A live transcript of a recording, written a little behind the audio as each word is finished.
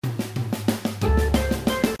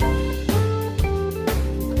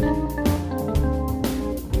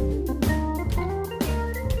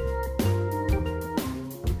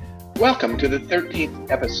Welcome to the 13th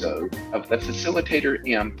episode of the Facilitator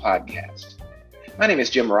M podcast. My name is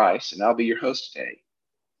Jim Rice, and I'll be your host today.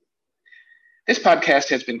 This podcast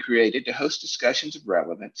has been created to host discussions of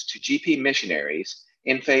relevance to GP missionaries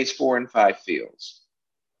in Phase 4 and 5 fields.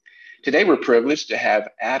 Today, we're privileged to have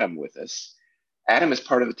Adam with us. Adam is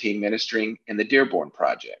part of the team ministering in the Dearborn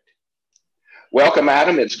Project. Welcome,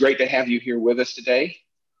 Adam. It's great to have you here with us today.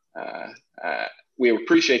 We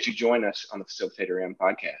appreciate you joining us on the Facilitator M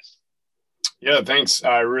podcast. Yeah, thanks.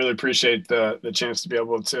 I really appreciate the chance to be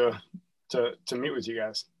able to meet with you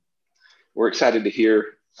guys. We're excited to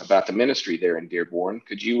hear about the ministry there in Dearborn.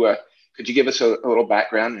 Could you give us a little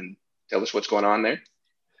background and tell us what's going on there?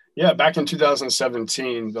 Yeah, back in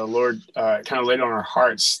 2017, the Lord kind of laid on our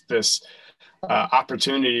hearts this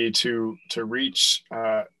opportunity to reach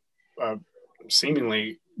a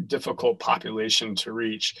seemingly difficult population to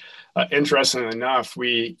reach. Interestingly enough,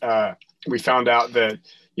 we found out that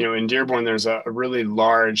in Dearborn, there's a really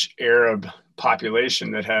large Arab population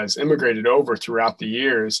that has immigrated over throughout the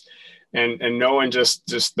years, and knowing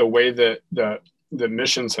just the way that the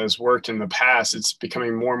missions has worked in the past, it's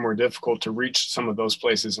becoming more and more difficult to reach some of those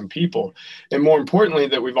places and people. And more importantly,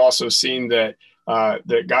 that we've also seen that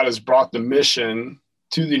God has brought the mission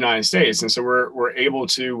to the United States. And so we're able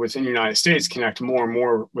to, within the United States, connect more and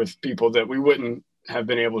more with people that we wouldn't have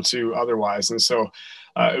been able to otherwise. And so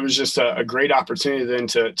it was just a great opportunity then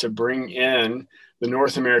to bring in the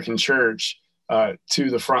North American church to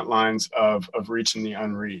the front lines of reaching the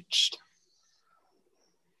unreached.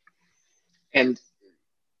 And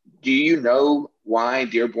do you know why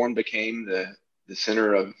Dearborn became the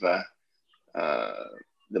center of the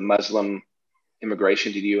Muslim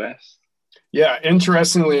immigration to the U.S.? Yeah,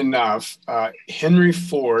 interestingly enough, Henry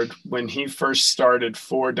Ford, when he first started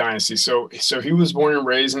Ford Dynasty, so he was born and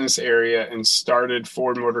raised in this area and started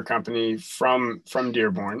Ford Motor Company from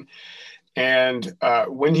Dearborn. And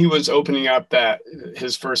when he was opening up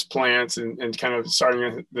his first plants and kind of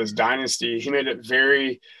starting this dynasty, he made it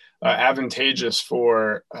very advantageous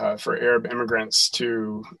for Arab immigrants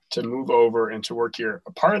to move over and to work here.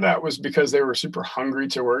 A part of that was because they were super hungry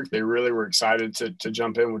to work. They really were excited to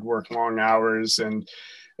jump in, would work long hours and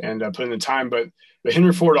put in the time. But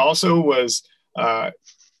Henry Ford also was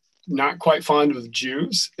not quite fond of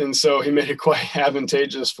Jews. And so he made it quite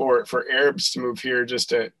advantageous for Arabs to move here, just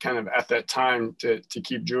to kind of at that time to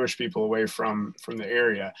keep Jewish people away from the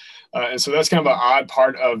area. And so that's kind of an odd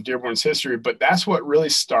part of Dearborn's history, but that's what really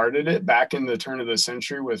started it back in the turn of the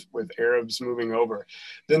century with Arabs moving over.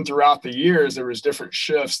 Then throughout the years, there was different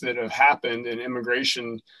shifts that have happened in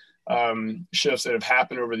immigration shifts that have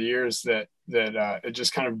happened over the years that it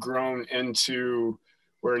just kind of grown into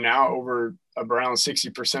where now over around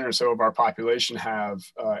 60% or so of our population have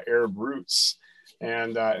Arab roots.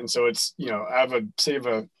 And so it's, out of a city of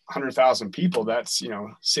 100,000 people, that's,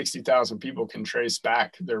 60,000 people can trace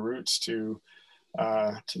back their roots to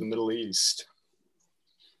the Middle East.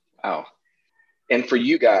 Wow. And for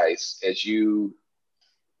you guys, as you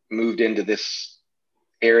moved into this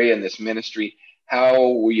area and this ministry, how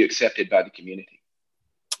were you accepted by the community?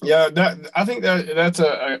 Yeah, I think that's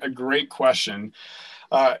a great question.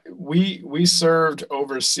 We served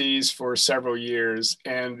overseas for several years,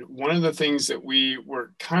 and one of the things that we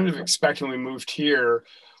were kind of expecting when we moved here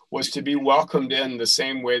was to be welcomed in the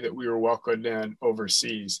same way that we were welcomed in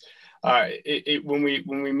overseas. When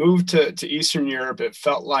we moved to Eastern Europe, it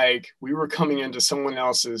felt like we were coming into someone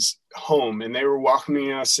else's home, and they were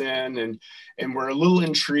welcoming us in, and were a little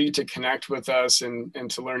intrigued to connect with us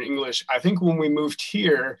and to learn English. I think when we moved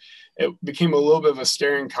here, it became a little bit of a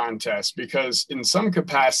staring contest, because in some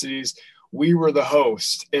capacities, we were the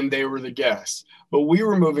host and they were the guests, but we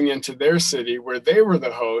were moving into their city where they were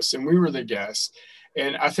the hosts and we were the guests.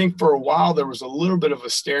 And I think for a while, there was a little bit of a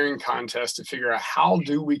staring contest to figure out, how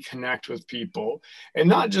do we connect with people? And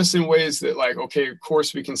not just in ways that, like, okay, of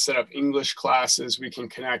course, we can set up English classes, we can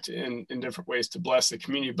connect in different ways to bless the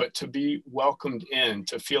community, but to be welcomed in,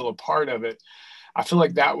 to feel a part of it. I feel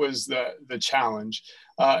like that was the challenge.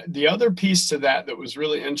 The other piece to that was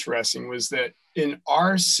really interesting was that in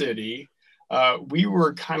our city, we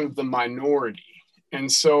were kind of the minority. And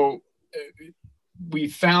so we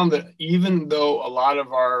found that even though a lot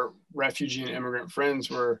of our refugee and immigrant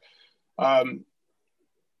friends were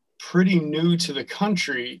pretty new to the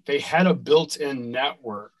country, they had a built-in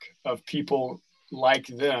network of people like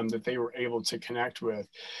them that they were able to connect with.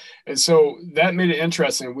 And so that made it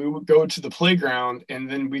interesting. We would go to the playground, and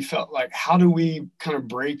then we felt like, how do we kind of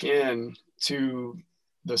break in to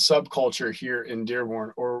the subculture here in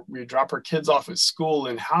Dearborn? Or we drop our kids off at school,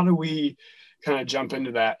 and how do we kind of jump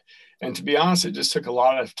into that? And to be honest, it just took a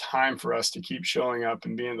lot of time for us to keep showing up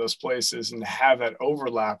and being in those places and to have that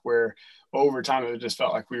overlap where over time it just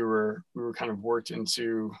felt like we were kind of worked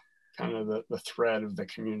into kind of the thread of the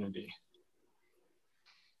community.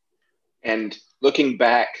 And looking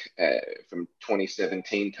back from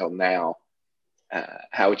 2017 till now,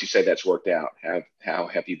 how would you say that's worked out? How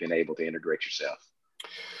have you been able to integrate yourself?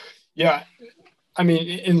 Yeah, I mean,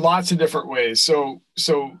 in lots of different ways. So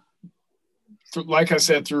like I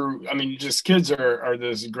said, just kids are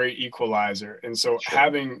this great equalizer. And so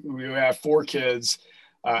Sure. we have 4 kids,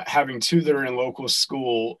 having 2 that are in local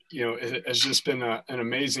school, it has just been an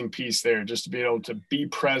amazing piece there, just to be able to be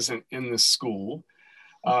present in the school.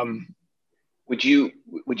 Would you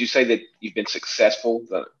say that you've been successful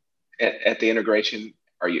at the integration?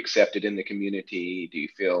 Are you accepted in the community? Do you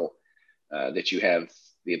feel that you have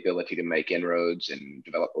the ability to make inroads and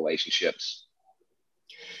develop relationships?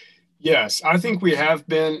 Yes, I think we have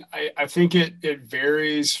been. I think it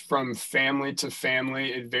varies from family to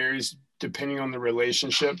family. It varies depending on the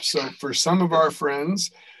relationship. So for some of our friends,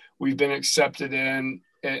 we've been accepted in,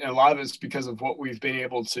 and a lot of it's because of what we've been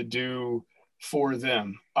able to do for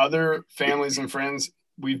them. Other families and friends,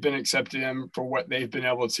 we've been accepted in for what they've been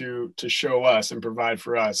able to show us and provide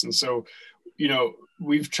for us. And so,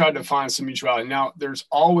 we've tried to find some mutuality. Now, there's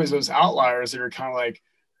always those outliers that are kind of like,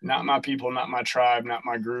 not my people, not my tribe, not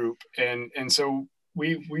my group. And so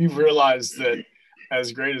we've realized that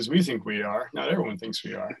as great as we think we are, not everyone thinks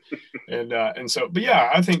we are. But yeah,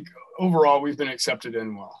 I think overall we've been accepted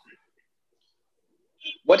in well.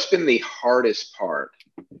 What's been the hardest part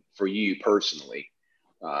for you personally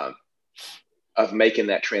of making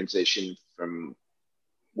that transition from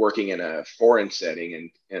working in a foreign setting and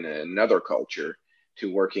in another culture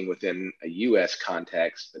to working within a U.S.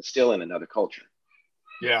 context, but still in another culture?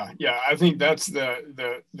 Yeah. I think that's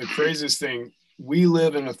the craziest thing. We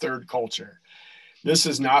live in a third culture. This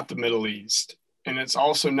is not the Middle East, and it's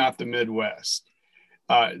also not the Midwest,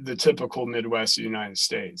 the typical Midwest of the United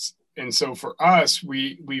States. And so for us,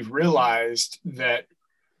 we've realized that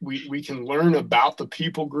we can learn about the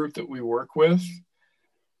people group that we work with,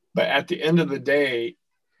 but at the end of the day,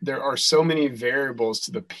 there are so many variables to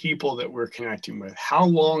the people that we're connecting with. How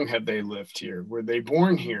long have they lived here? Were they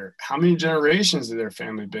born here? How many generations have their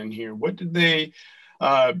family been here? What did they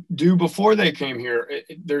do before they came here?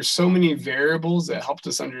 There's so many variables that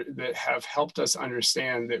have helped us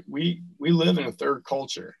understand that we live in a third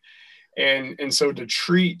culture, and so to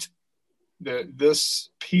treat this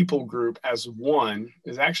people group as one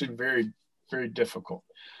is actually very, very difficult.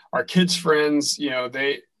 Our kids' friends,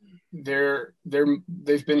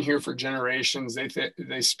 they've been here for generations.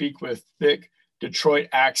 They speak with thick Detroit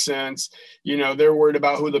accents. They're worried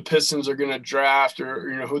about who the Pistons are going to draft,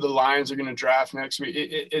 or who the Lions are going to draft next week.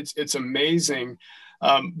 It's amazing.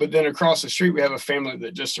 But then across the street, we have a family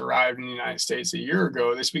that just arrived in the United States a year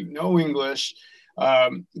ago. They speak no English.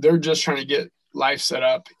 They're just trying to get life set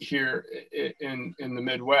up here in the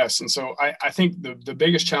Midwest. And so I think the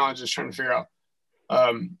biggest challenge is trying to figure out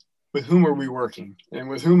with whom are we working and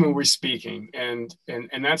with whom are we speaking? And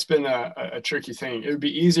that's been a tricky thing. It would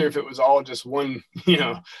be easier if it was all just one,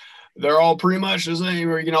 they're all pretty much the same,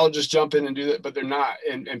 or you can all just jump in and do that, but they're not.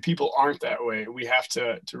 And people aren't that way. We have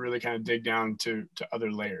to really kind of dig down to other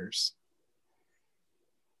layers.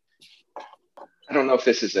 I don't know if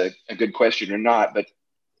this is a good question or not, but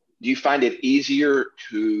do you find it easier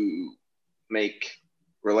to make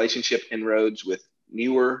relationship inroads with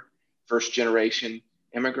newer first generation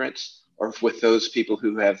immigrants, or with those people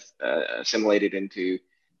who have assimilated into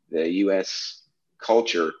the U.S.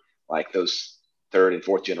 culture, like those third and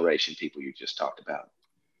fourth generation people you just talked about?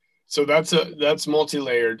 So that's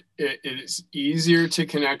multi-layered. It is easier to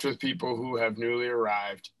connect with people who have newly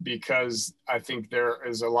arrived because I think there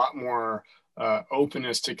is a lot more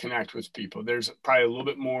openness to connect with people. There's probably a little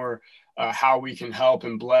bit more how we can help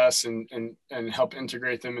and bless and help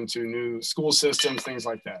integrate them into new school systems, things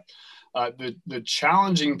like that. The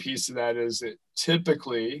challenging piece of that is that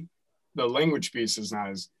typically the language piece is not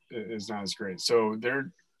as great. So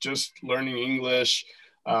they're just learning English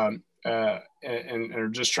and are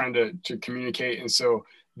just trying to communicate. And so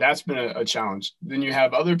that's been a challenge. Then you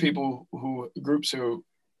have other groups who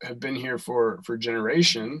have been here for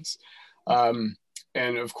generations. And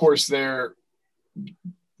of course they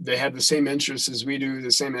have the same interests as we do,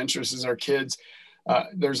 the same interests as our kids.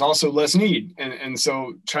 There's also less need. And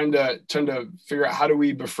so trying to figure out how do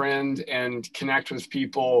we befriend and connect with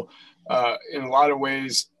people in a lot of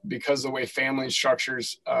ways, because the way family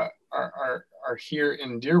structures are here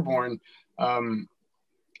in Dearborn,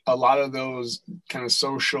 a lot of those kind of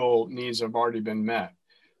social needs have already been met.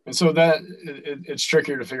 And so that it's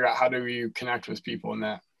trickier to figure out how do you connect with people in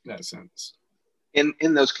that sense.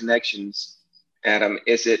 In those connections, Adam,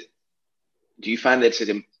 do you find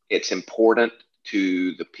that it's important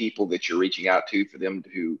to the people that you're reaching out to for them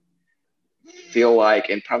to feel like,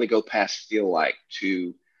 and probably go past feel like,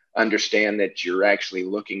 to understand that you're actually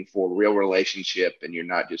looking for a real relationship and you're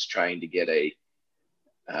not just trying to get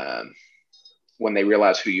when they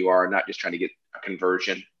realize who you are, not just trying to get a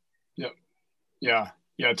conversion? Yep.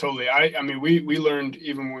 Yeah, totally. I mean, we learned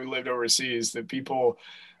even when we lived overseas that people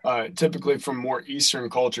typically from more Eastern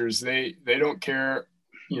cultures, they don't care,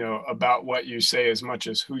 about what you say as much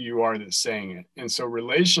as who you are that's saying it. And so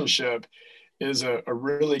relationship is a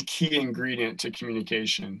really key ingredient to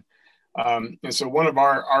communication. And so one of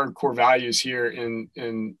our core values here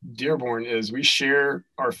in Dearborn is we share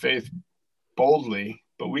our faith boldly,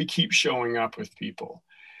 but we keep showing up with people.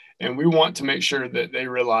 And we want to make sure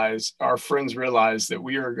that our friends realize that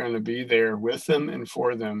we are going to be there with them and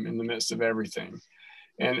for them in the midst of everything.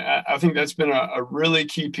 And I think that's been a really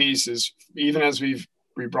key piece, is even as we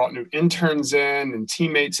brought new interns in and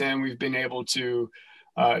teammates in, we've been able to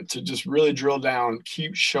just really drill down,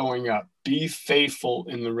 keep showing up, be faithful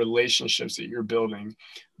in the relationships that you're building,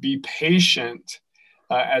 be patient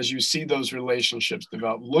as you see those relationships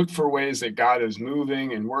develop. Look for ways that God is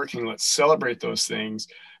moving and working. Let's celebrate those things.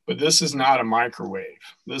 But this is not a microwave.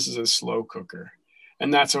 This is a slow cooker.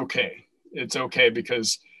 And that's okay. It's okay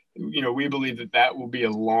because, we believe that will be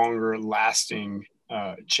a longer lasting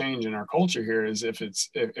change in our culture here, is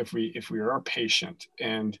if we are patient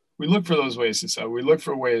and we look for those ways to sell. We look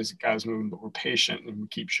for ways God's moving, but we're patient and we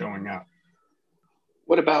keep showing up.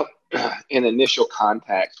 What about in initial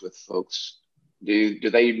contact with folks? Do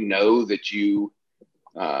they know that you,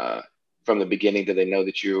 from the beginning, do they know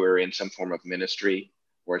that you are in some form of ministry?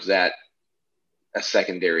 Or is that a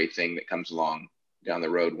secondary thing that comes along down the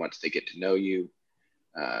road once they get to know you?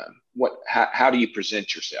 How do you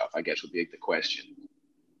present yourself, I guess, would be the question.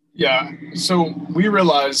 Yeah. So we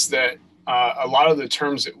realize that a lot of the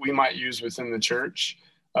terms that we might use within the church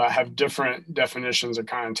have different definitions or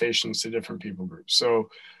connotations to different people groups. So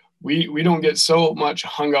we don't get so much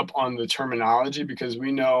hung up on the terminology, because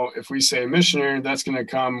we know if we say missionary, that's going to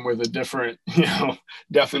come with a different,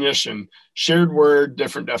 definition. Shared word,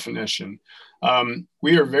 different definition.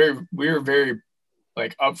 We are very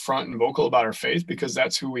like upfront and vocal about our faith, because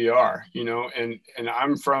that's who we are, and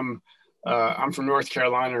I'm from North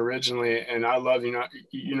Carolina originally, and I love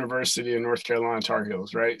University of North Carolina Tar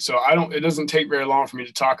Heels, right? So it doesn't take very long for me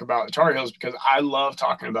to talk about the Tar Heels, because I love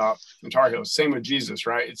talking about the Tar Heels. Same with Jesus,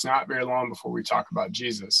 right? It's not very long before we talk about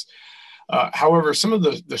Jesus. However, some of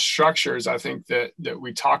the structures I think that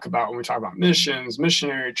we talk about when we talk about missions,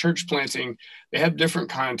 missionary, church planting, they have different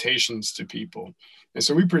connotations to people. And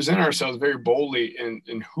so we present ourselves very boldly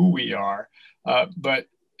in who we are. But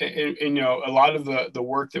a lot of the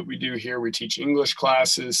work that we do here, we teach English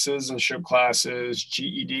classes, citizenship classes,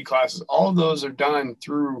 GED classes. All of those are done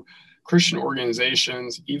through Christian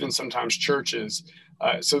organizations, even sometimes churches.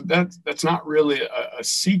 So that's not really a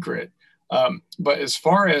secret. But as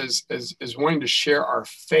far as wanting to share our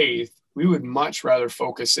faith, we would much rather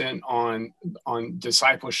focus in on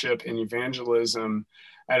discipleship and evangelism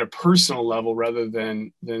at a personal level rather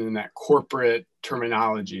than in that corporate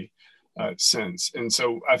terminology sense. And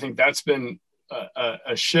so I think that's been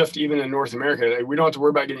a shift even in North America. We don't have to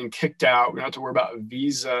worry about getting kicked out. We don't have to worry about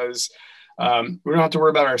visas. We don't have to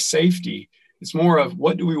worry about our safety. It's more of,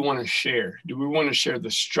 what do we want to share? Do we want to share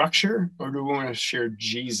the structure, or do we want to share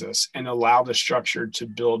Jesus and allow the structure to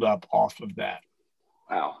build up off of that?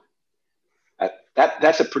 Wow.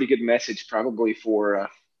 That's a pretty good message, probably for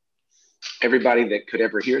everybody that could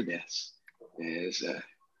ever hear this.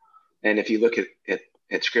 And if you look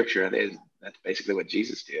at Scripture, that's basically what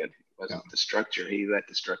Jesus did. It wasn't the structure. He let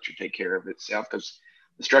the structure take care of itself, because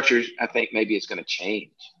the structure, I think, maybe it's going to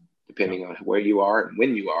change depending on where you are and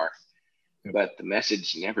when you are. But the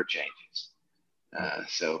message never changes.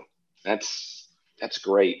 So that's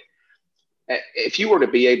great. If you were to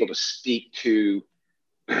be able to speak to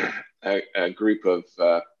a group of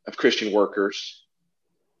Christian workers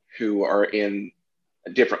who are in a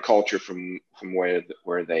different culture from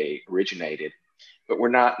where they originated, but we're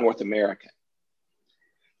not North American,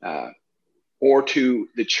 or to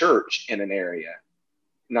the church in an area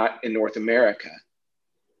not in North America,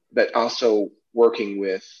 but also working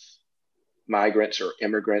with migrants or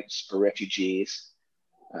immigrants or refugees,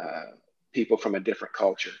 people from a different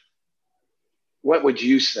culture, what would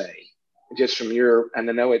you say, just from and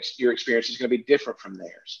I know your experience is going to be different from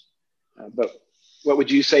theirs, but what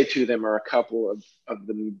would you say to them are a couple of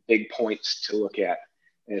the big points to look at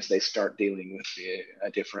as they start dealing with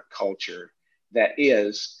a different culture that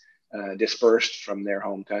is dispersed from their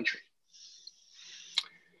home country.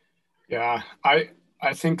 Yeah, I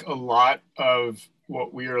think a lot of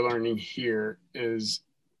what we are learning here is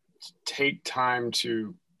take time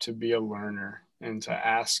to be a learner and to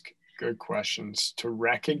ask good questions, to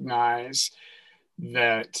recognize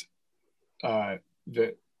that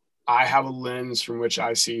that I have a lens from which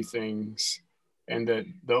I see things, and that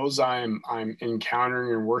those I'm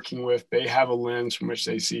encountering and working with, they have a lens from which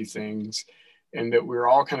they see things, and that we're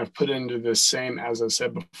all kind of put into this same, as I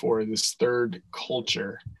said before, this third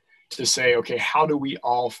culture to say, okay, how do we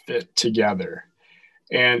all fit together?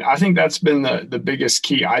 And I think that's been the biggest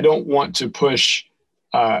key. I don't want to push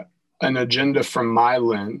an agenda from my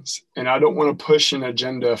lens, and I don't want to push an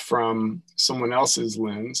agenda from someone else's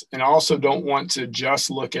lens. And I also don't want to just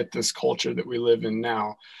look at this culture that we live in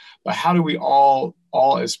now, but how do we all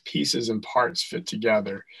as pieces and parts fit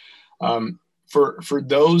together? For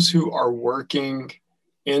those who are working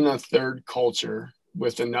in a third culture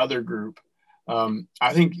with another group,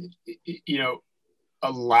 I think,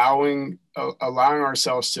 allowing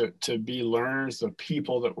ourselves to be learners, the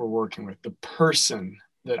people that we're working with, the person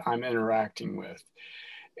that I'm interacting with.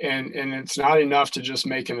 And it's not enough to just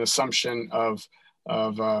make an assumption of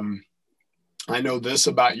I know this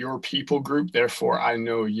about your people group, therefore I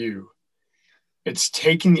know you. It's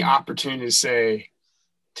taking the opportunity to say,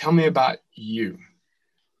 tell me about you,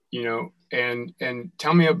 and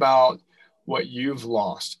tell me about what you've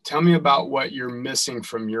lost. Tell me about what you're missing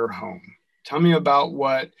from your home. Tell me about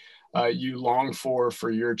what you long for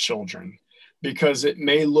your children, because it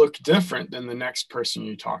may look different than the next person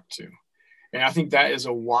you talk to. And I think that is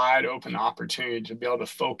a wide open opportunity to be able to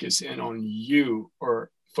focus in on you,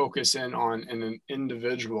 or focus in on an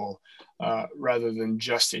individual rather than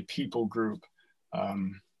just a people group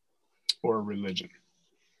or religion.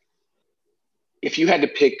 If you had to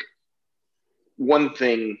pick one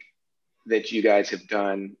thing that you guys have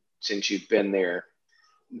done since you've been there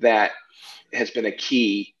that has been a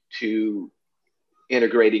key to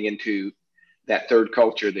integrating into that third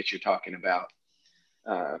culture that you're talking about,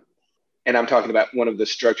 and I'm talking about one of the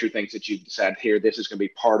structured things that you've decided here, this is going to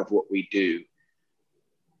be part of what we do.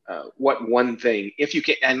 What one thing, if you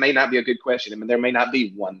can, and may not be a good question, I mean, there may not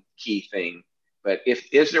be one key thing, but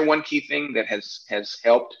is there one key thing that has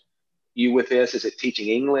helped you with this? Is it teaching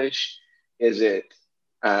English? Is it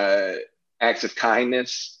acts of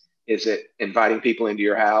kindness? Is it inviting people into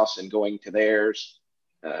your house and going to theirs?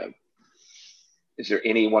 Is there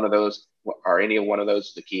any one of those? Are any one of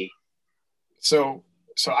those the key? So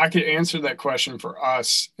I could answer that question for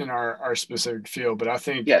us in our specific field, but I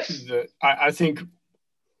think yes. I think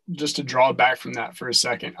just to draw back from that for a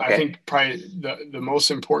second, okay. I think probably the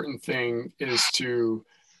most important thing is to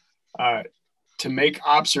make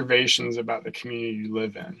observations about the community you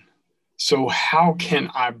live in. So how can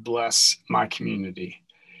I bless my community?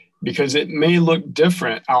 Because it may look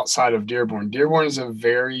different outside of Dearborn. Dearborn is a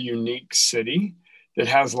very unique city that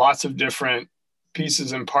has lots of different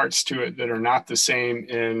pieces and parts to it that are not the same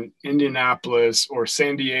in Indianapolis or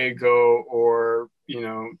San Diego or,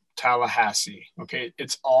 Tallahassee. Okay.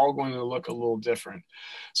 It's all going to look a little different.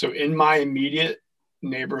 So in my immediate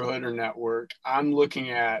neighborhood or network, I'm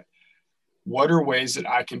looking at what are ways that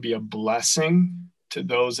I can be a blessing to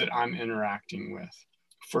those that I'm interacting with.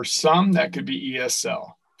 For some, that could be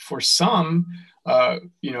ESL. For some,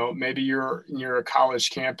 maybe you're near a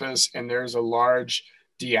college campus and there's a large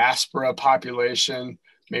diaspora population.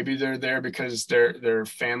 Maybe they're there because their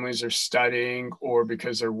families are studying, or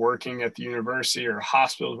because they're working at the university or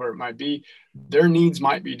hospital, where it might be. Their needs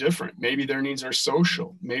might be different. Maybe their needs are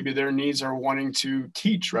social. Maybe their needs are wanting to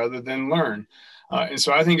teach rather than learn. And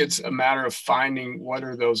so I think it's a matter of finding what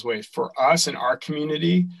are those ways. For us in our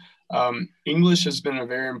community, English has been a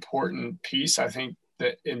very important piece, I think,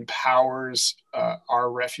 that empowers our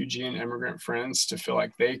refugee and immigrant friends to feel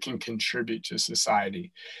like they can contribute to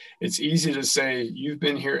society. It's easy to say, you've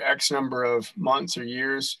been here X number of months or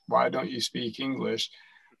years, why don't you speak English?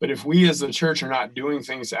 But if we as the church are not doing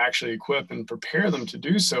things to actually equip and prepare them to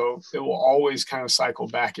do so, it will always kind of cycle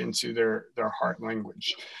back into their heart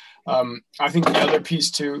language. I think the other piece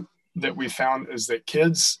too that we found is that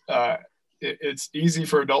kids, it's easy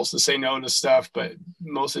for adults to say no to stuff, but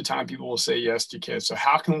most of the time people will say yes to kids. So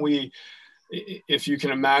how can we, if you can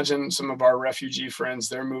imagine some of our refugee friends,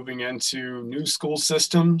 they're moving into new school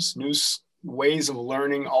systems, new ways of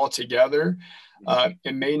learning altogether.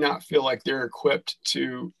 It may not feel like they're equipped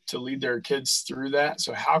to lead their kids through that.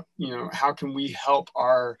 So how can we help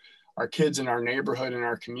our kids in our neighborhood and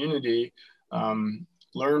our community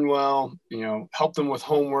learn well, help them with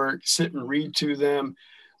homework, sit and read to them,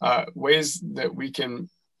 ways that we can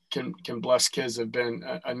bless kids have been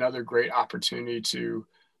another great opportunity to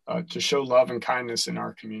show love and kindness in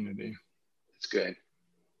our community. That's good.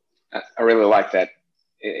 I really like that,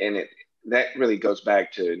 and that really goes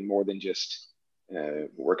back to more than just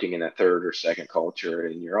working in a third or second culture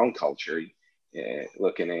in your own culture,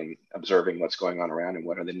 looking and observing what's going on around and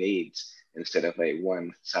what are the needs instead of a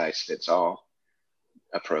one size fits all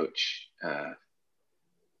approach.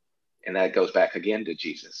 And that goes back again to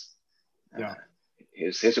Jesus. Yeah.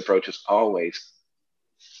 His approach is always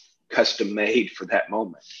custom made for that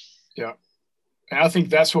moment. Yeah. And I think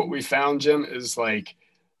that's what we found, Jim, is like,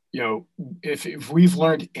 if we've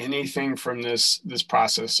learned anything from this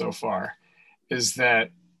process so far, is that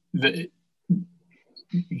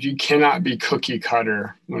you cannot be cookie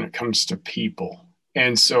cutter when it comes to people.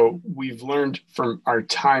 And so we've learned from our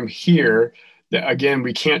time here that, again,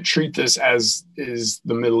 we can't treat this as is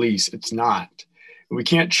the Middle East. It's not. We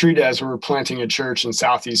can't treat it as we're planting a church in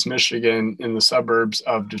Southeast Michigan in the suburbs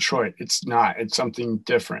of Detroit. It's not. It's something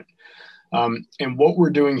different. And what we're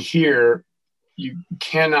doing here, you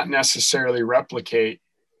cannot necessarily replicate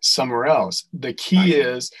somewhere else. The key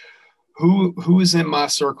is who is in my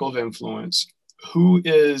circle of influence, who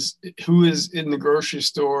is in the grocery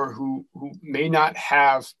store, who may not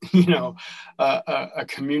have a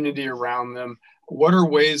community around them. What are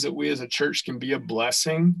ways that we as a church can be a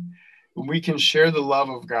blessing? We can share the love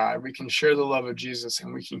of God, we can share the love of Jesus,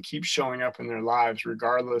 and we can keep showing up in their lives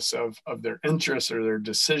regardless of their interests or their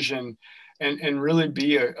decision, and really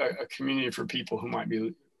be a community for people who might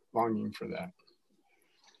be longing for that.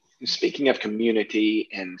 Speaking of community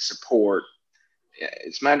and support,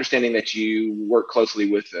 it's my understanding that you work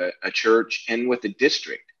closely with a church and with the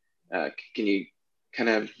district. Can you kind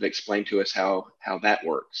of explain to us how that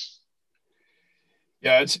works?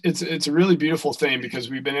 Yeah, it's a really beautiful thing because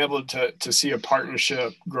we've been able to see a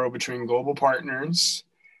partnership grow between Global Partners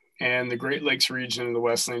and the Great Lakes region of the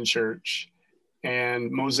Wesleyan Church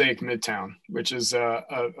and Mosaic Midtown, which is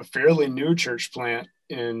a fairly new church plant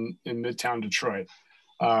in Midtown Detroit.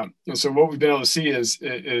 And so what we've been able to see is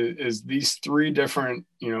these three different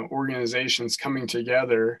organizations coming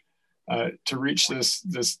together to reach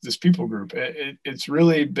this people group. It's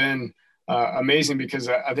really been amazing because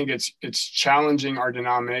I think it's challenging our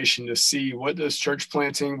denomination to see what does church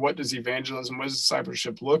planting, what does evangelism, what does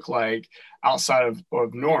discipleship look like outside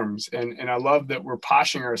of norms. And I love that we're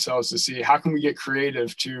posturing ourselves to see how can we get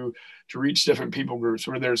creative to reach different people groups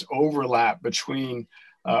where there's overlap between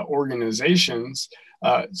organizations.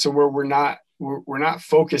 So where we're not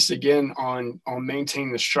focused again on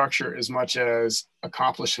maintaining the structure as much as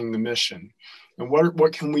accomplishing the mission. And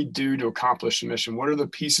what can we do to accomplish the mission? What are the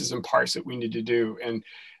pieces and parts that we need to do?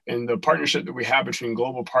 And the partnership that we have between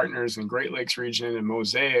Global Partners and Great Lakes region and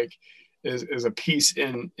Mosaic is a piece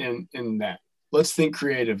in that. Let's think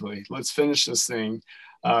creatively. Let's finish this thing.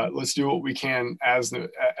 Let's do what we can as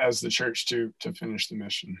the church to finish the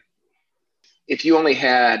mission. If you only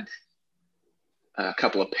had a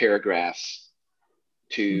couple of paragraphs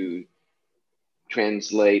to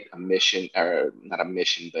translate a mission, or not a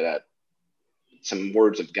mission, but some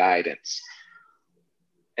words of guidance.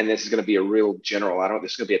 And this is going to be a real general,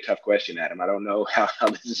 this is going to be a tough question, Adam. I don't know how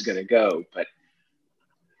this is going to go, but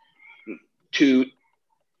to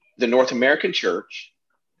the North American church,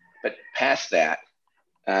 but past that,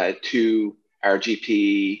 to our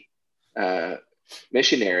GP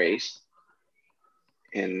missionaries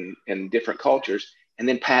in different cultures, and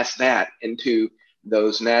then past that into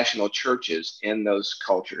those national churches in those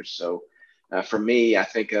cultures. So for me, I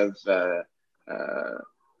think of the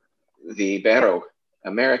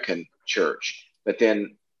Ibero-American church, but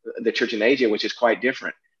then the church in Asia, which is quite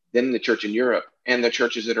different, then the church in Europe, and the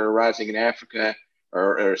churches that are arising in Africa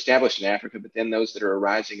or established in Africa, but then those that are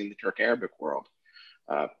arising in the Turk-Arabic world.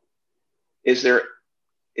 Is there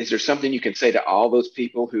something you can say to all those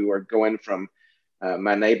people who are going from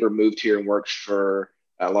my neighbor moved here and works for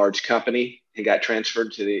a large company and got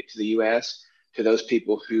transferred to the U.S., to those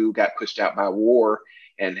people who got pushed out by war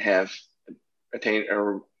and have attained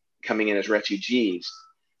or coming in as refugees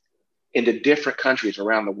into different countries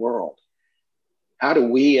around the world? How do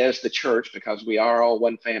we as the church, because we are all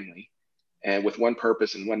one family and with one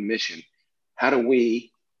purpose and one mission, how do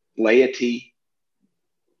we, laity,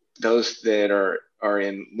 those that are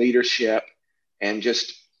in leadership, and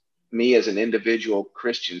just me as an individual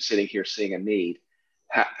Christian sitting here seeing a need,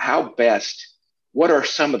 how best, what are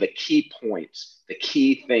some of the key points, the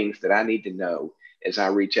key things that I need to know as I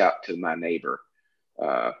reach out to my neighbor,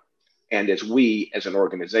 and as we as an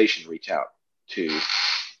organization reach out to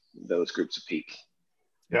those groups of people?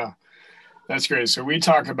 Yeah, that's great. So we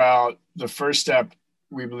talk about the first step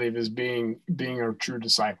we believe, is being a true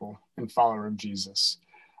disciple and follower of Jesus.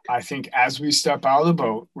 I think as we step out of the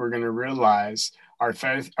boat, we're going to realize our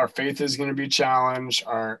faith is going to be challenged.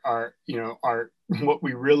 Our what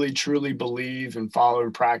we really truly believe and follow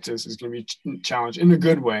and practice is going to be challenged in a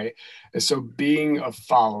good way. And so being a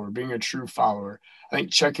follower, being a true follower, I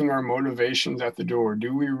think checking our motivations at the door.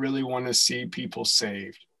 Do we really want to see people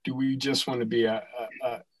saved? Do we just want to be a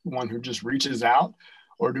one who just reaches out,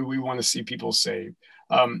 or do we want to see people saved?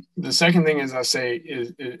 The second thing, as I say,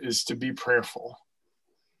 is to be prayerful.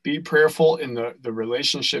 Be prayerful in the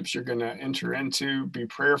relationships you're going to enter into. Be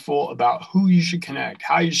prayerful about who you should connect,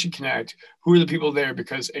 how you should connect, who are the people there,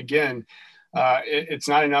 because again, it's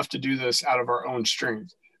not enough to do this out of our own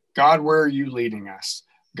strength. God, where are you leading us?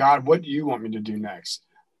 God, what do you want me to do next?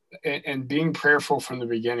 And being prayerful from the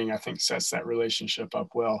beginning, I think, sets that relationship up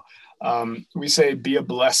well. We say be a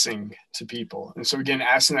blessing to people. And so again,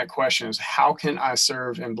 asking that question is, how can I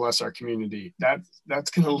serve and bless our community?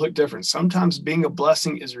 That's going to look different. Sometimes being a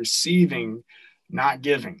blessing is receiving, not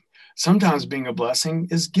giving. Sometimes being a blessing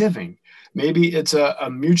is giving. Maybe it's a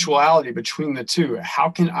mutuality between the two. How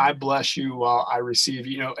can I bless you while I receive?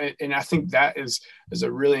 And I think that is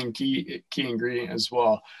a really key ingredient as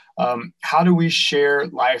well. How do we share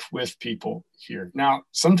life with people here? Now,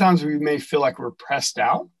 sometimes we may feel like we're pressed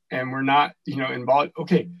out and we're not, involved.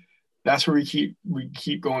 Okay, that's where we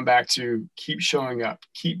keep going back to keep showing up,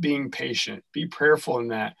 keep being patient, be prayerful in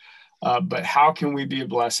that. But how can we be a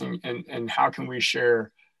blessing, and how can we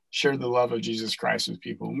share the love of Jesus Christ with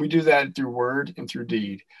people? And we do that through word and through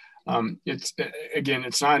deed.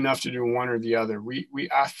 It's not enough to do one or the other.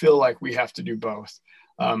 I feel like we have to do both.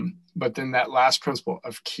 But then that last principle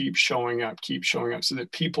of keep showing up so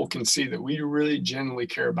that people can see that we really genuinely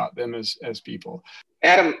care about them as people.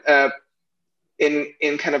 Adam,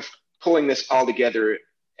 in kind of pulling this all together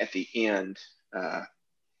at the end,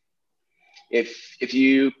 if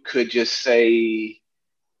you could just say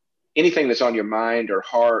anything that's on your mind or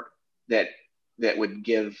heart that would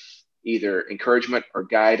give either encouragement or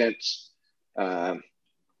guidance, or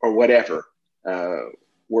whatever,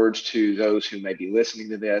 words to those who may be listening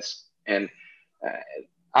to this. And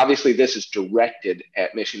obviously this is directed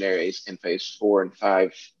at missionaries in phase 4 and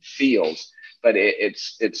 5 fields, but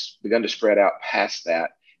it's begun to spread out past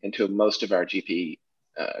that into most of our GP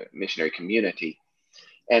missionary community,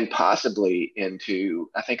 and possibly into,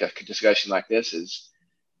 I think a discussion like this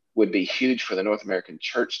would be huge for the North American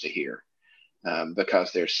church to hear,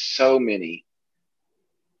 because there's so many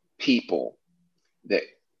people that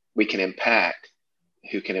we can impact,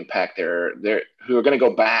 who can impact who are going to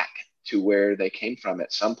go back to where they came from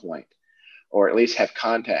at some point, or at least have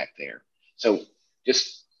contact there. So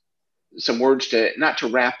just some words not to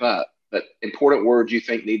wrap up, but important words you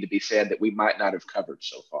think need to be said that we might not have covered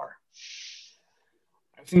so far.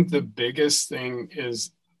 I think the biggest thing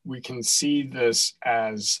is we can see this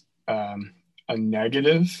as a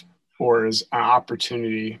negative or as an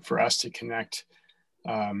opportunity for us to connect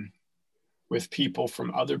with people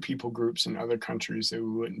from other people groups in other countries that we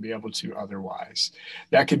wouldn't be able to otherwise.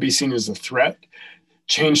 That could be seen as a threat,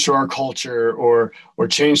 change to our culture, or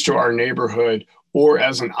change to our neighborhood, or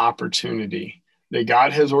as an opportunity that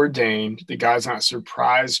God has ordained, that God's not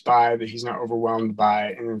surprised by, that he's not overwhelmed by.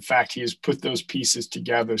 And in fact, he has put those pieces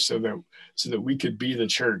together so that we could be the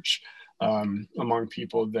church among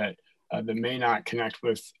people that may not connect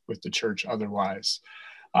with the church otherwise.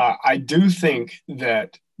 I do think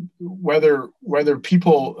that whether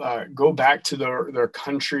people go back to their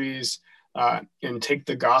countries and take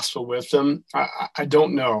the gospel with them, I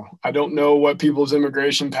don't know. I don't know what people's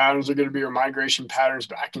immigration patterns are going to be or migration patterns,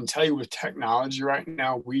 but I can tell you with technology right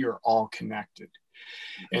now, we are all connected.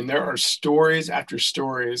 And there are stories after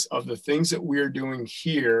stories of the things that we are doing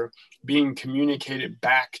here being communicated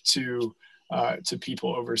back to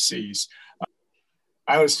people overseas.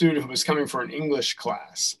 I had a student who was coming for an English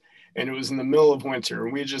class, and it was in the middle of winter,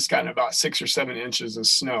 and we had just gotten about 6 or 7 inches of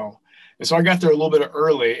snow. And so I got there a little bit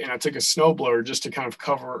early, and I took a snowblower just to kind of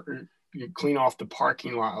clean off the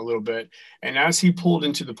parking lot a little bit. And as he pulled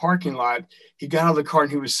into the parking lot, he got out of the car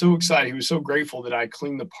and he was so excited. He was so grateful that I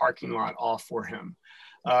cleaned the parking lot off for him.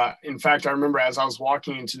 In fact, I remember as I was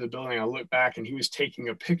walking into the building, I looked back and he was taking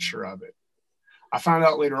a picture of it. I found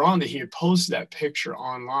out later on that he had posted that picture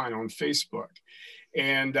online on Facebook.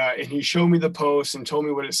 And he showed me the post and told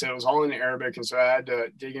me what it said. It was all in Arabic, and so I had to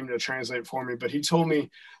dig him to translate it for me. But he told me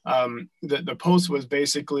that the post was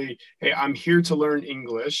basically, hey, I'm here to learn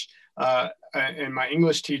English. And my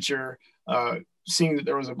English teacher seeing that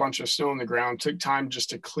there was a bunch of snow on the ground, took time just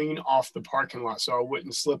to clean off the parking lot so I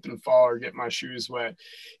wouldn't slip and fall or get my shoes wet.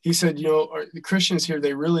 He said, the Christians here,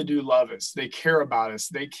 they really do love us. They care about us.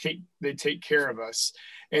 They take care of us.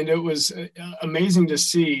 And it was amazing to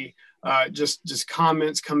see just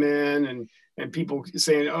comments come in and people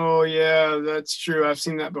saying, oh yeah, that's true, I've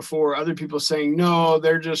seen that before. Other people saying, no,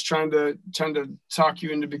 they're just trying to talk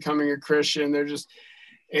you into becoming a Christian. They're just,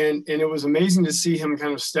 and it was amazing to see him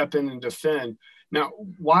kind of step in and defend. Now,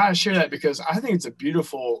 why I share that, because I think it's a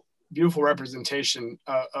beautiful representation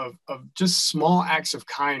of just small acts of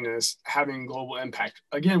kindness having global impact.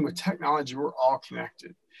 Again, with technology, we're all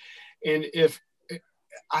connected. And if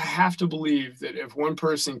I have to believe that if one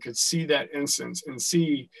person could see that instance and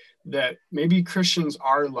see that maybe Christians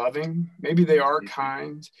are loving, maybe they are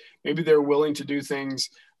kind, maybe they're willing to do things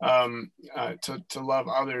to love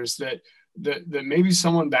others, that maybe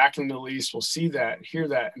someone back in the Middle East will see that, hear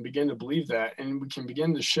that, and begin to believe that, and we can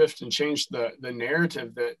begin to shift and change the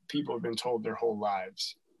narrative that people have been told their whole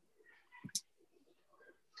lives.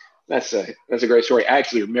 That's a great story. I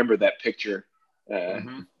actually remember that picture.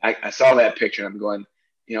 I saw that picture and I'm going,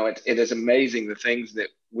 it is amazing the things that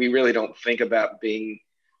we really don't think about being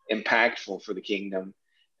impactful for the kingdom,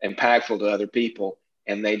 impactful to other people,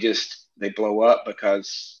 and they blow up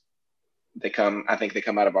because they come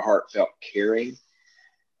out of a heartfelt caring,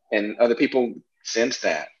 and other people sense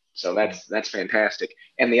that. So that's fantastic.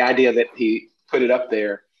 And the idea that he put it up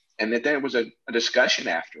there and that there was a discussion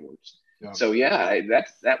afterwards. Yeah. So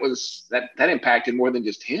that impacted more than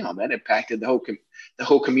just him. That impacted the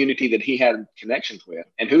whole community that he had connections with,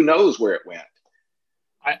 and who knows where it went.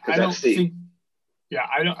 I don't think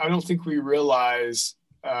we realize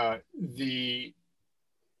the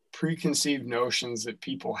preconceived notions that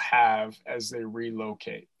people have as they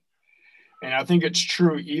relocate. And I think it's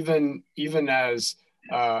true even as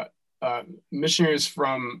missionaries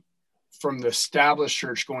from the established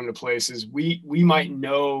church going to places, we might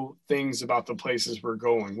know things about the places we're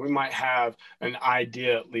going. We might have an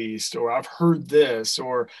idea at least, or I've heard this,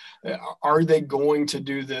 or are they going to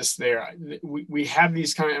do this there? We have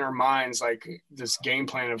these kind of in our minds, like this game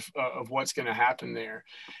plan of what's going to happen there.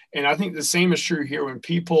 And I think the same is true here. When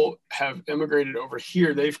people have immigrated over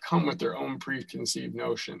here, they've come with their own preconceived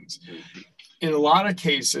notions. In a lot of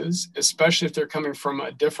cases, especially if they're coming from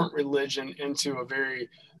a different religion into a very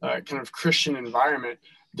kind of Christian environment,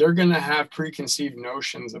 they're going to have preconceived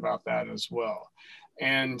notions about that as well.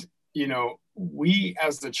 And, we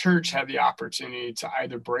as the church have the opportunity to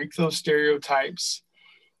either break those stereotypes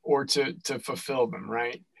or to fulfill them,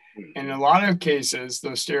 right? And in a lot of cases,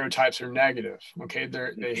 those stereotypes are negative. Okay,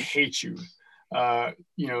 they hate you.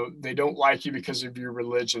 They don't like you because of your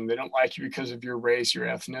religion. They don't like you because of your race, your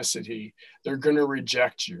ethnicity. They're going to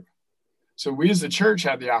reject you. So we as the church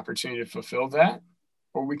have the opportunity to fulfill that,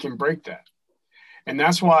 or we can break that. And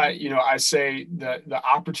that's why, I say that the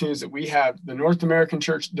opportunities that we have, the North American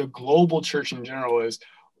church, the global church in general, is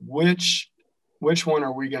which one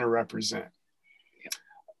are we going to represent?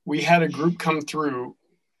 We had a group come through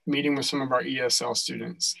meeting with some of our ESL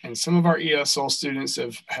students, and some of our ESL students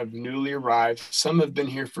have newly arrived. Some have been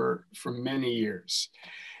here for many years.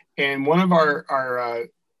 And one of our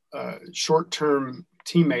short-term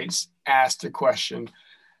teammates asked a question: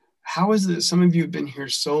 how is it some of you have been here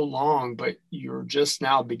so long, but you're just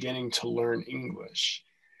now beginning to learn English?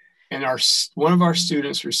 And one of our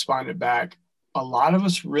students responded back, a lot of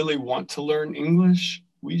us really want to learn English.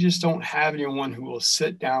 We just don't have anyone who will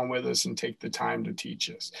sit down with us and take the time to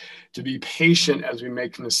teach us, to be patient as we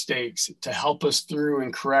make mistakes, to help us through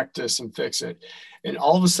and correct us and fix it. And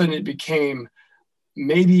all of a sudden it became,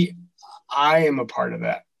 maybe I am a part of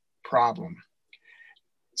that problem.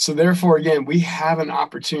 So therefore, again, we have an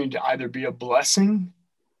opportunity to either be a blessing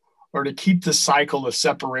or to keep the cycle of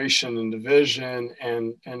separation and division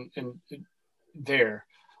and there.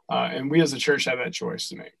 And we as a church have that choice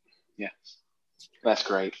to make. Yes. That's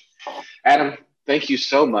great. Adam, thank you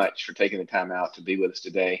so much for taking the time out to be with us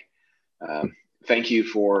today. Thank you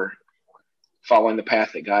for following the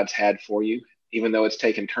path that God's had for you, even though it's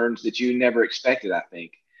taken turns that you never expected, I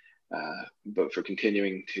think, but for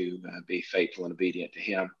continuing to be faithful and obedient to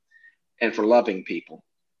Him, and for loving people.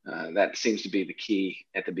 That seems to be the key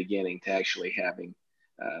at the beginning to actually having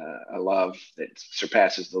a love that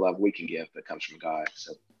surpasses the love we can give that comes from God.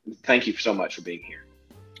 So thank you so much for being here.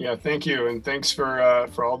 Yeah, thank you. And thanks for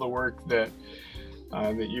all the work that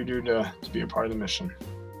you do to be a part of the mission.